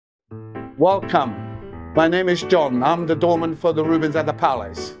Welcome. My name is John. I'm the doorman for the Rubens at the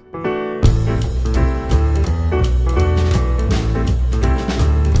Palace.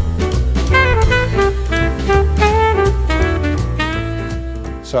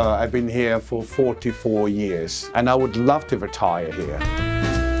 So I've been here for 44 years and I would love to retire here.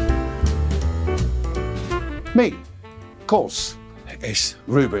 Me, of course, is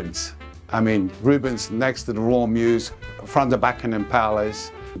Rubens. I mean, Rubens next to the Royal Mews, front of Buckingham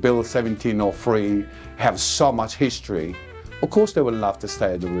Palace, built 1703, have so much history. Of course they would love to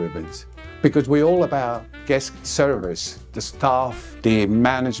stay at the Rubens because we're all about guest service. The staff, the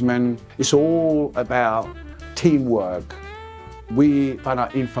management, it's all about teamwork. We find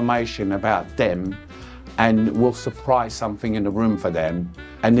out information about them and we'll surprise something in the room for them.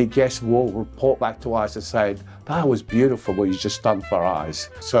 And the guests will report back to us and say, that was beautiful what you just done for us.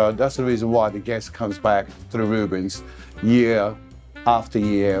 So that's the reason why the guest comes back to the Rubens year after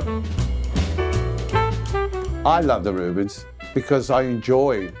year. I love the Rubens because I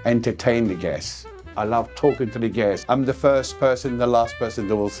enjoy entertaining the guests. I love talking to the guests. I'm the first person, the last person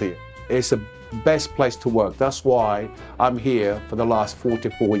that will see it. It's the best place to work. That's why I'm here for the last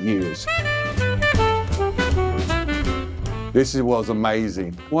 44 years. This was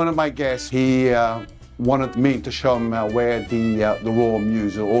amazing. One of my guests, he wanted me to show him where the Royal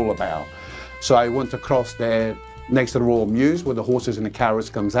Mews are all about. So I went across there next to the Royal Mews where the horses and the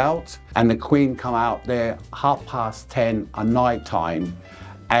carriage comes out, and the Queen come out there 10:30 at night time,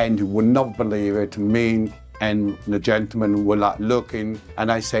 and you would not believe it. Me and the gentleman were like looking,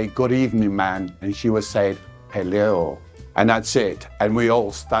 and I say, "Good evening, man," and she would say, "Hello," and that's it. And we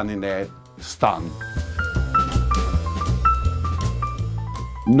all standing there stunned.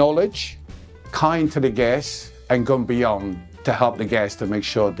 Knowledge, kind to the guests, and gone beyond to help the guests to make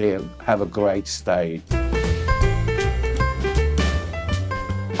sure they have a great stay.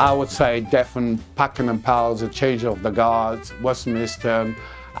 I would say definitely Buckingham Palace, the change of the guards, Westminster,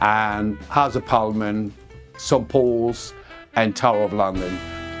 and House of Parliament, St Paul's, and Tower of London.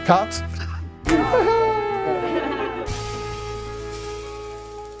 Cut.